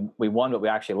 So we won, but we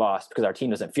actually lost because our team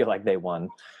doesn't feel like they won.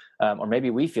 Or maybe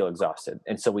we feel exhausted,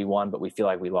 and so we won, but we feel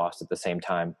like we lost at the same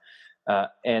time.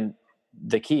 And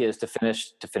the key is to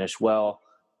finish well,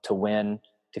 to win,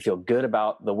 to feel good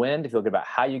about the win, to feel good about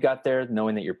how you got there,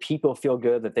 knowing that your people feel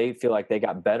good, that they feel like they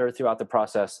got better throughout the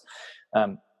process.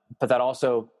 But that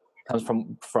also comes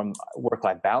from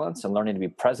work-life balance and learning to be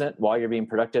present while you're being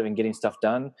productive and getting stuff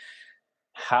done.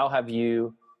 How have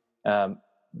you,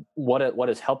 what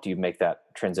has helped you make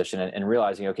that transition and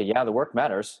realizing, okay, yeah, the work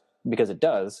matters because it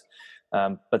does,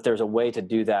 but there's a way to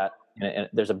do that, and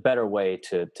there's a better way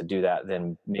to do that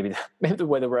than maybe the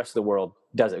way the rest of the world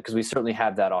does it, because we certainly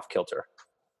have that off kilter.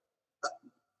 A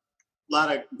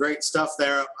lot of great stuff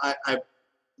there. I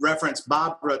referenced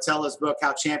Bob Rotella's book,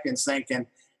 How Champions Think,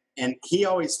 and he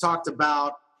always talked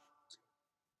about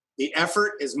the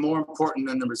effort is more important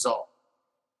than the result.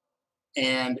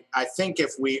 And I think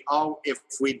if we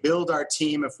build our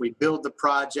team, if we build the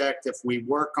project, if we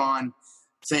work on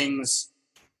things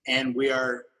and we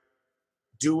are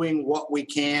doing what we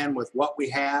can with what we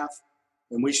have,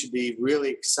 then we should be really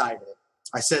excited.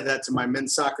 I said that to my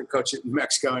men's soccer coach in New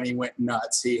Mexico, and he went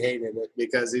nuts. He hated it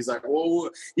because he's like, well,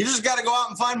 you just got to go out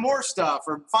and find more stuff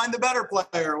or find the better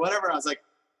player or whatever. I was like,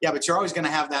 yeah, but you're always going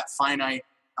to have that finite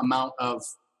amount of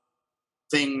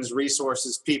things,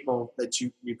 resources, people that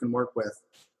you can work with.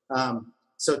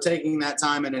 So taking that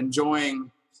time and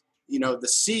enjoying, the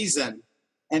season,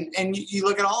 and you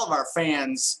look at all of our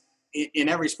fans in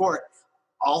every sport,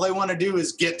 all they want to do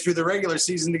is get through the regular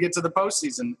season to get to the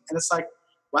postseason. And it's like,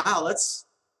 wow, let's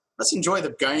enjoy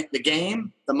the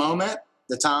game, the moment,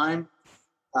 the time,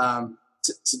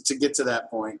 to get to that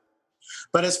point.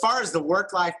 But as far as the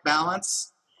work-life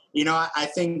balance, I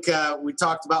think we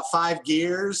talked about 5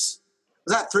 gears.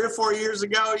 Was that 3 or 4 years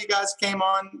ago you guys came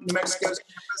on New Mexico's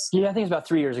campus? Yeah, I think it's about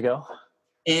 3 years ago.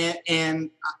 And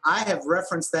I have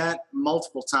referenced that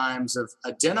multiple times of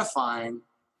identifying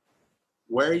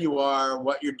where you are,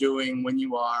 what you're doing when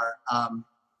you are,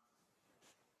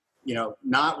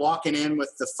 not walking in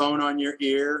with the phone on your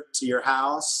ear to your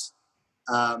house,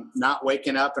 not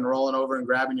waking up and rolling over and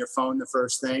grabbing your phone the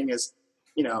first thing is,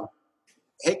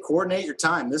 hey, coordinate your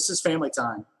time. This is family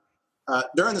time.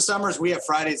 During the summers, we have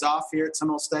Fridays off here at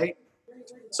Seminole State.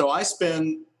 So I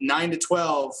spend 9 to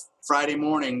 12 Friday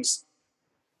mornings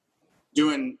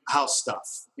doing house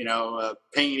stuff,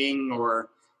 painting or,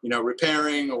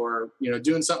 repairing or,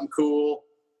 doing something cool.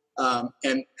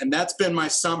 And that's been my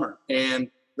summer. And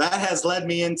that has led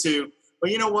me into,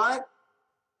 well, you know what?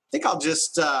 I think I'll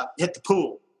just hit the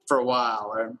pool for a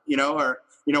while or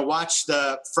watch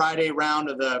the Friday round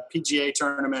of the PGA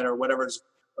tournament or whatever's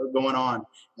going on.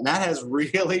 And that has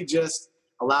really just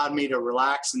allowed me to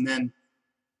relax and then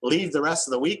leave the rest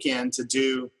of the weekend to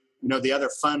do, the other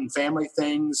fun family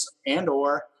things and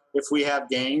or if we have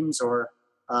games or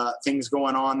things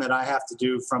going on that I have to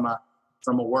do from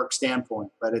a work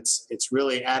standpoint. But it's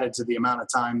really added to the amount of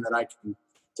time that I can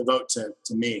devote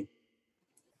to me.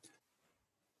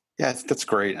 Yeah, that's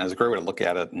great. And it's a great way to look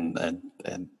at it.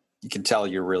 And you can tell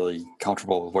you're really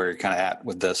comfortable with where you're kind of at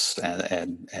with this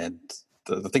and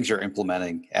the things you're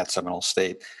implementing at Seminole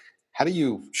State. How do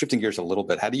you, shifting gears a little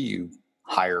bit, how do you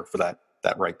hire for that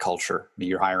right culture? I mean,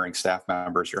 you're hiring staff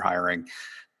members, you're hiring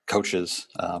coaches.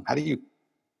 How do you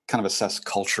kind of assess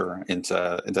culture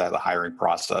into the hiring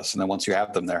process? And then once you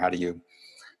have them there, how do you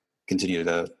continue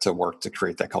to work to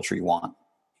create that culture you want?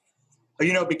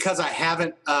 Because I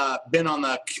haven't been on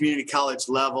the community college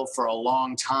level for a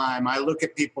long time, I look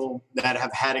at people that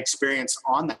have had experience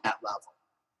on that level.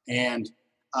 And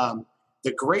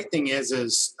the great thing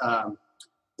is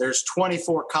there's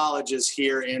 24 colleges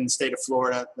here in the state of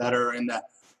Florida that are in the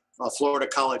Florida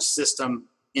college system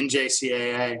in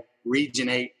JCAA, Region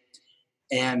 8.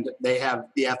 And they have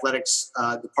the athletics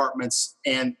departments.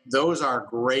 And those are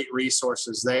great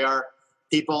resources. They are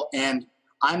people, and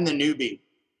I'm the newbie.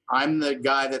 I'm the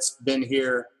guy that's been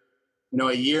here,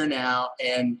 a year now.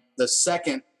 And the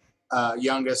second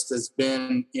youngest has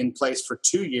been in place for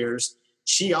 2 years.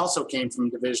 She also came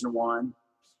from Division I.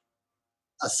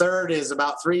 A third is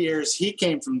about 3 years. He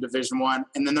came from Division I.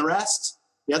 And then the rest,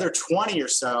 the other 20 or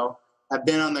so, have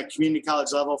been on the community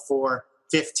college level for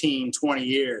 15, 20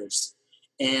 years.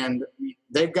 And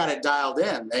they've got it dialed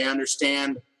in. They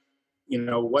understand,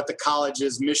 what the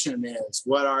college's mission is,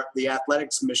 what the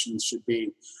athletics missions should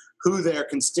be, who their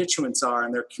constituents are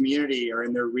in their community or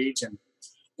in their region.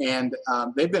 And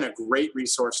they've been a great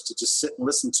resource to just sit and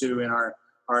listen to in our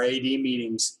AD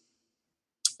meetings.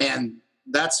 And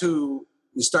that's who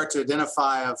you start to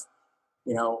identify of,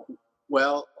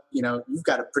 you've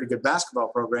got a pretty good basketball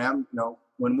program.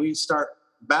 When we start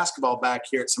basketball back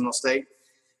here at Seminole State,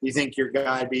 you think your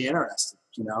guy would be interested,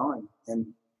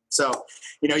 and so,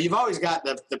 you've always got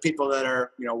the people that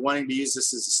are, wanting to use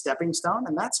this as a stepping stone,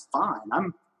 and that's fine.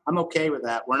 I'm okay with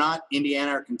that. We're not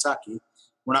Indiana or Kentucky.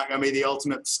 We're not going to be the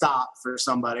ultimate stop for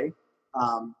somebody.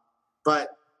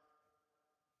 But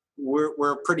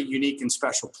we're a pretty unique and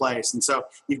special place. And so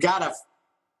you've got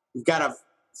to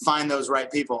find those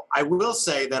right people. I will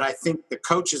say that I think the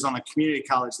coaches on the community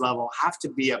college level have to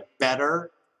be a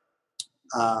better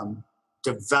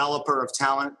developer of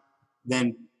talent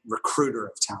than recruiter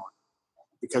of talent,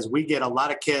 because we get a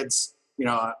lot of kids.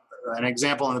 An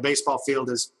example on the baseball field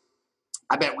is,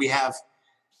 I bet we have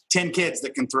 10 kids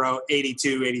that can throw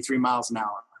 82, 83 miles an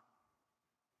hour,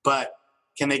 but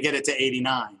can they get it to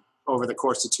 89 over the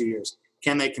course of 2 years?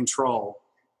 Can they control?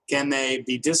 Can they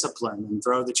be disciplined and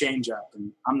throw the changeup?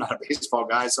 And I'm not a baseball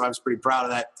guy, so I was pretty proud of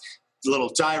that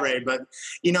little tirade, but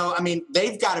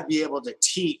they've got to be able to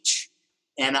teach.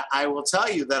 And I will tell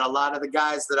you that a lot of the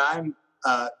guys that I'm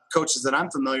coaches that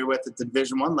I'm familiar with at the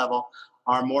Division I level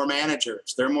are more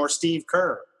managers. They're more Steve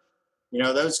Kerr.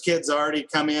 Those kids already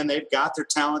come in, they've got their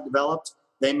talent developed.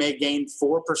 They may gain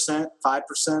 4%,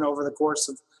 5% over the course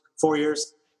of 4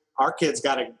 years. Our kids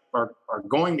are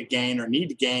going to gain or need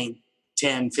to gain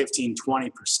 10, 15,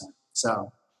 20%.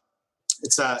 So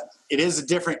it is a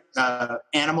different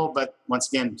animal, but once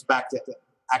again, it's back to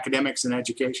academics and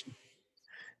education.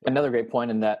 Another great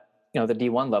point in that, the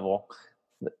D1 level,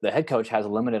 the head coach has a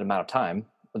limited amount of time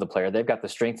with the player. They've got the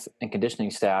strength and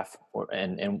conditioning staff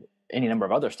and any number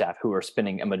of other staff who are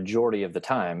spending a majority of the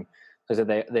time because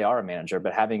they are a manager,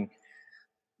 but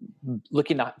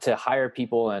looking to hire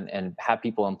people and have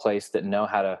people in place that know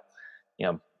how to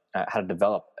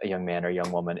develop a young man or a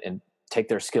young woman and take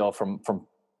their skill from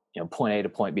point A to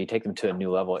point B, take them to a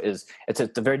new level it's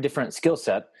a very different skill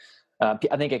set. I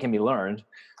think it can be learned,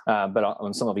 but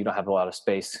on some level you don't have a lot of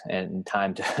space and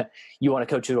time you want a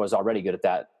coach who is already good at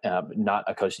that, not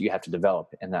a coach that you have to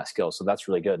develop in that skill. So that's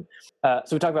really good. So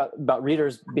we talked about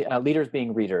leaders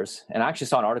being readers. And I actually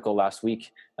saw an article last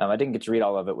week. I didn't get to read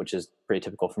all of it, which is pretty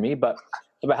typical for me, but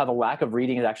about how the lack of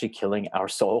reading is actually killing our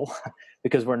soul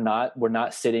because we're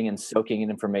not sitting and soaking in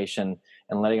information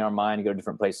and letting our mind go to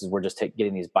different places. We're just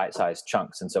getting these bite-sized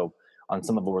chunks. And so on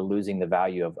some level, we're losing the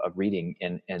value of reading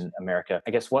in America.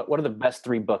 I guess what are the best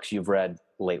 3 books you've read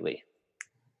lately?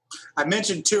 I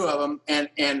mentioned 2 of them,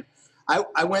 and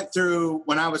I went through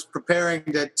when I was preparing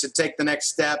to take the next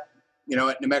step,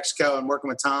 at New Mexico and working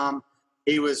with Tom.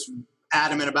 He was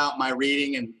adamant about my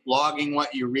reading and logging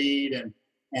what you read,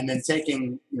 and then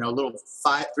taking little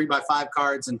 3x5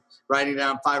 cards and writing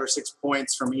down 5 or 6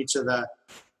 points from each of the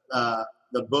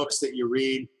books that you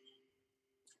read.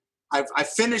 I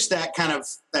finished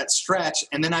that stretch,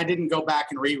 and then I didn't go back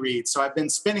and reread. So I've been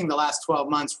spending the last 12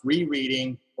 months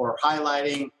rereading or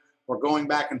highlighting or going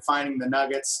back and finding the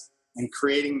nuggets and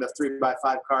creating the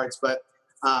 3x5 cards. But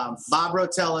Bob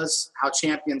Rotella's How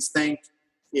Champions Think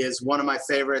is one of my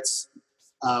favorites.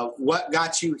 What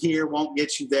Got You Here Won't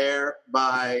Get You There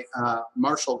by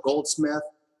Marshall Goldsmith.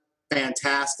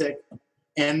 Fantastic.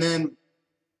 And then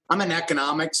I'm an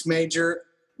economics major,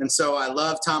 and so I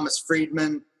love Thomas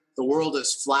Friedman, The World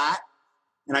is Flat.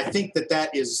 And I think that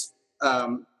is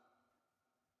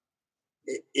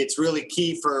it's really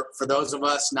key for those of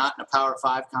us not in a Power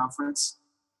 5 conference.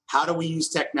 How do we use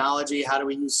technology? How do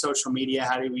we use social media?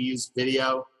 How do we use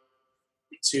video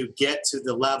to get to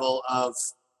the level of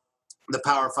the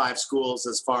Power 5 schools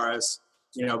as far as,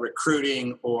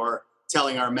 recruiting or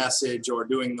telling our message or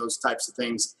doing those types of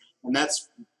things? And that's,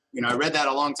 I read that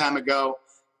a long time ago.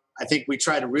 I think we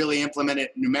tried to really implement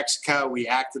it in New Mexico. We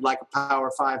acted like a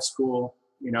Power 5 school,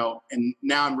 and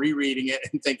now I'm rereading it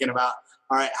and thinking about,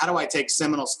 all right, how do I take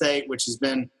Seminole State, which has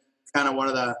been kind of one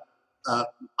of the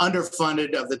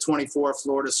underfunded of the 24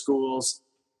 Florida schools,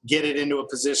 get it into a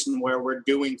position where we're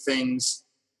doing things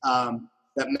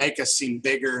that make us seem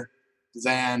bigger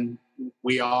than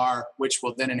we are, which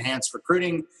will then enhance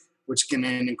recruiting, which can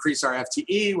then increase our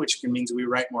FTE, which means we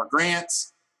write more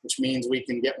grants, which means we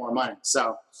can get more money.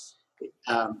 So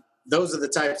those are the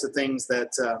types of things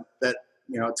that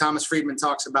Thomas Friedman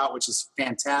talks about, which is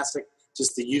fantastic,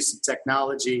 just the use of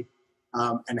technology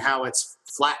and how it's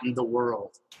flattened the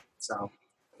world. So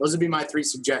those would be my 3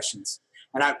 suggestions.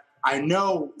 And I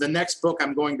know the next book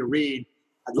I'm going to read,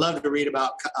 I'd love to read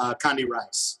about Condi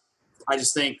Rice. I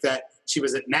just think that she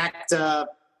was at NACTA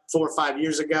 4 or 5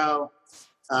 years ago.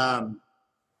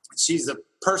 She's a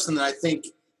person that I think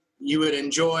you would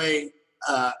enjoy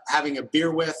having a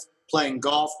beer with, playing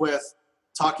golf with,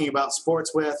 talking about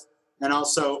sports with, and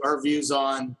also her views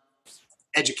on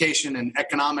education and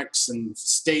economics and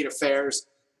state affairs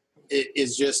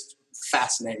is just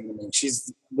fascinating to me.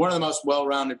 She's one of the most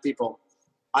well-rounded people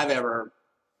I've ever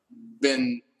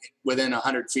been within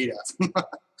 100 feet of.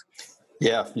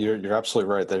 Yeah, you're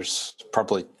absolutely right. There's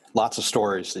probably lots of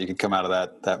stories that you can come out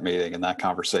of that meeting and that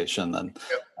conversation. And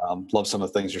love some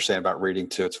of the things you're saying about reading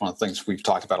too. It's one of the things we've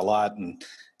talked about a lot. And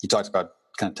you talked about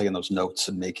kind of taking those notes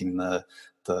and making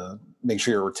make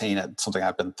sure you retain it. Something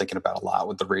I've been thinking about a lot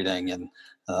with the reading. And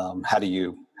how do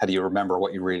you remember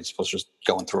what you read as opposed to just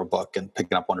going through a book and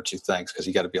picking up 1 or 2 things, because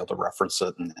you got to be able to reference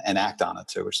it and act on it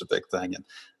too, which is a big thing. And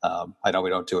I know we're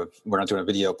not doing a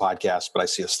video podcast, but I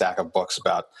see a stack of books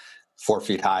about 4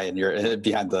 feet high and you're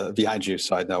behind you.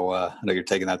 So I know you're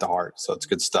taking that to heart. So it's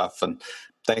good stuff. And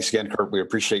thanks again, Kurt. We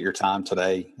appreciate your time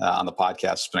today on the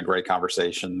podcast. It's been a great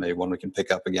conversation. Maybe one we can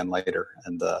pick up again later,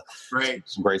 and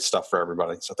some great stuff for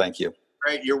everybody. So thank you.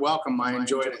 Great. You're welcome. I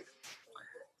enjoyed it.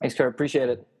 Thanks, Kurt. Appreciate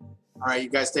it. All right. You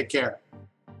guys take care.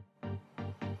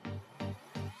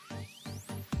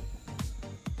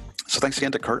 So thanks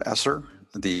again to Kurt Esser,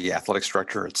 the athletics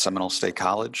director at Seminole State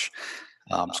College.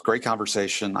 It's a great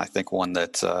conversation. I think one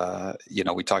that,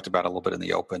 we talked about a little bit in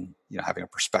the open, having a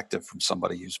perspective from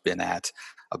somebody who's been at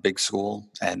a big school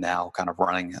and now kind of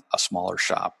running a smaller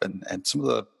shop. And some of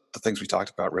the things we talked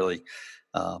about really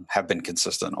have been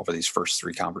consistent over these first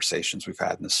 3 conversations we've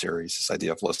had in this series. This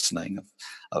idea of listening,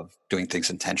 of doing things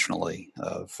intentionally,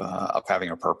 of having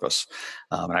a purpose,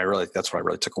 and that's what I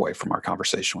really took away from our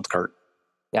conversation with Kurt.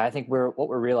 Yeah, I think what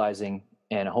we're realizing,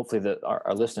 and hopefully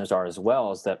our listeners are as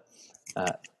well, is that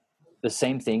the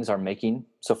same things are making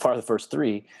so far the first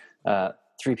 3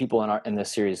 people in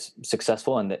this series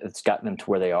successful, and it's gotten them to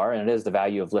where they are. And it is the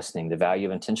value of listening, the value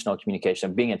of intentional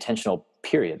communication, being intentional,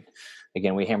 period.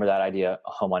 Again, we hammer that idea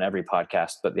home on every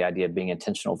podcast, but the idea of being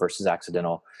intentional versus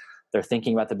accidental. They're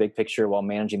thinking about the big picture while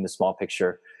managing the small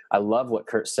picture. I love what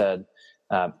Kurt said.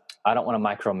 I don't want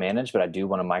to micromanage, but I do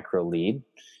want to micro lead.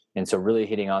 And so really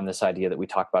hitting on this idea that we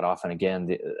talk about often, again,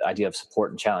 the idea of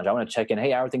support and challenge. I want to check in,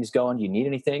 hey, how are things going? Do you need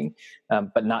anything?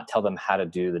 But not tell them how to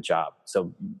do the job.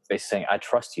 So basically saying, I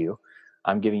trust you.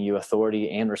 I'm giving you authority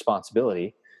and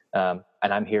responsibility, and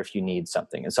I'm here if you need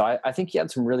something. And so I think you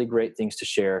had some really great things to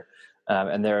share.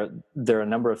 And there are a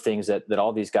number of things that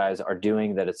all these guys are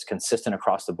doing that it's consistent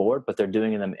across the board, but they're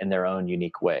doing them in their own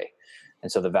unique way. And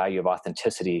so the value of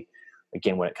authenticity,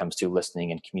 again, when it comes to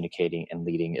listening and communicating and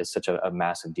leading, is such a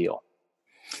massive deal.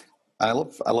 I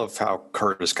love how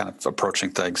Kurt is kind of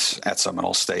approaching things at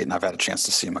Seminole State, and I've had a chance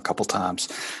to see him a couple times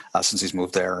since he's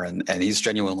moved there, and he's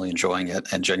genuinely enjoying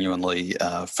it and genuinely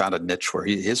found a niche where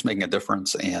he is making a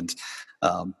difference. And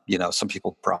some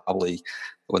people probably,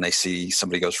 when they see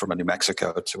somebody goes from a New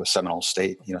Mexico to a Seminole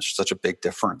State, it's such a big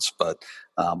difference. But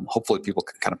hopefully, people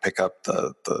can kind of pick up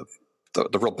the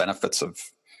real benefits of.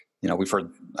 We've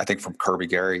heard, I think, from Kirby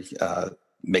Gary,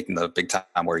 making the big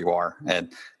time where you are,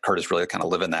 and Kurt is really kind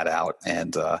of living that out.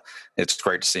 And it's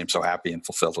great to see him so happy and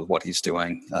fulfilled with what he's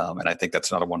doing. And I think that's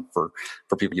another one for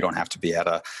people. You don't have to be at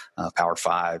a Power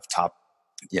 5 top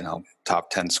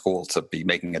 10 school to be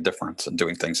making a difference and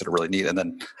doing things that are really neat. And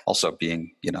then also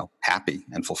being, happy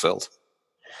and fulfilled.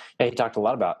 Yeah, he talked a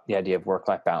lot about the idea of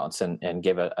work-life balance and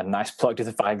gave a nice plug to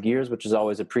the 5 gears, which is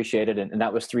always appreciated. And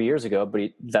that was 3 years ago, but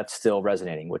that's still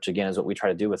resonating, which again is what we try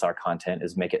to do with our content,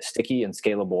 is make it sticky and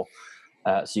scalable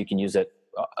so you can use it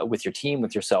with your team,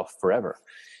 with yourself forever.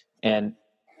 And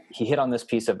he hit on this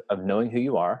piece of knowing who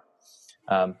you are,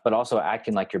 but also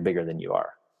acting like you're bigger than you are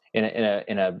in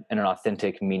an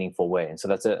authentic, meaningful way. And so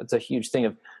that's a huge thing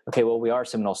of, okay, well, we are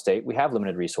Seminole State. We have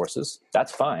limited resources.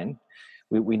 That's fine.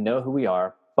 We know who we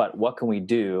are. But what can we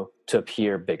do to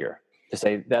appear bigger? To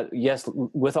say that, yes,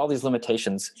 with all these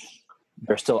limitations,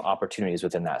 there's still opportunities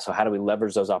within that. So how do we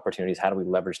leverage those opportunities? How do we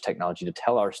leverage technology to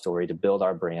tell our story, to build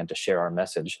our brand, to share our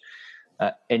message?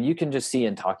 And you can just see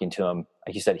in talking to him,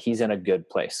 like you said, he's in a good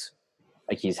place.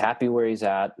 Like he's happy where he's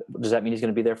at. Does that mean he's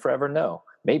going to be there forever? No,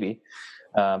 maybe,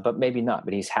 but maybe not.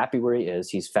 But he's happy where he is.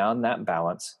 He's found that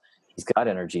balance. He's got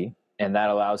energy. And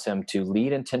that allows him to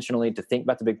lead intentionally, to think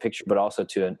about the big picture, but also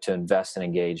to invest and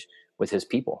engage with his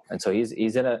people. And so he's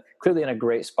clearly in a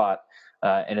great spot.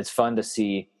 And it's fun to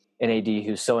see an AD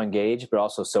who's so engaged, but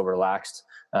also so relaxed,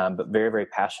 but very, very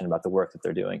passionate about the work that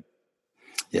they're doing.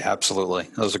 Yeah, absolutely.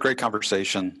 It was a great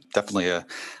conversation. Definitely a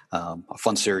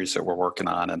fun series that we're working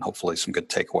on, and hopefully some good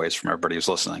takeaways from everybody who's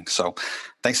listening. So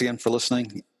thanks again for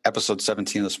listening. Episode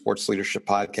 17 of the Sports Leadership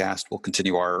Podcast. We'll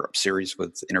continue our series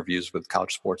with interviews with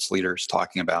college sports leaders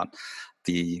talking about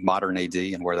the modern AD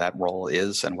and where that role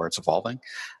is and where it's evolving.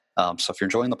 So if you're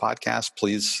enjoying the podcast,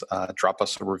 please drop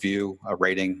us a review, a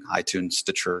rating, iTunes,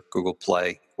 Stitcher, Google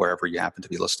Play, wherever you happen to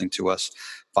be listening to us.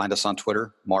 Find us on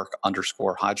Twitter,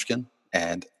 Mark_Hodgkin,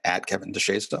 and at Kevin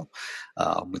DeShazo.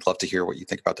 We'd love to hear what you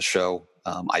think about the show,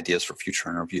 ideas for future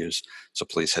interviews. So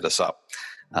please hit us up.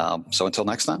 So until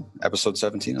next time, episode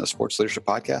 17 of the Sports Leadership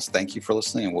Podcast, thank you for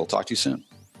listening, and we'll talk to you soon.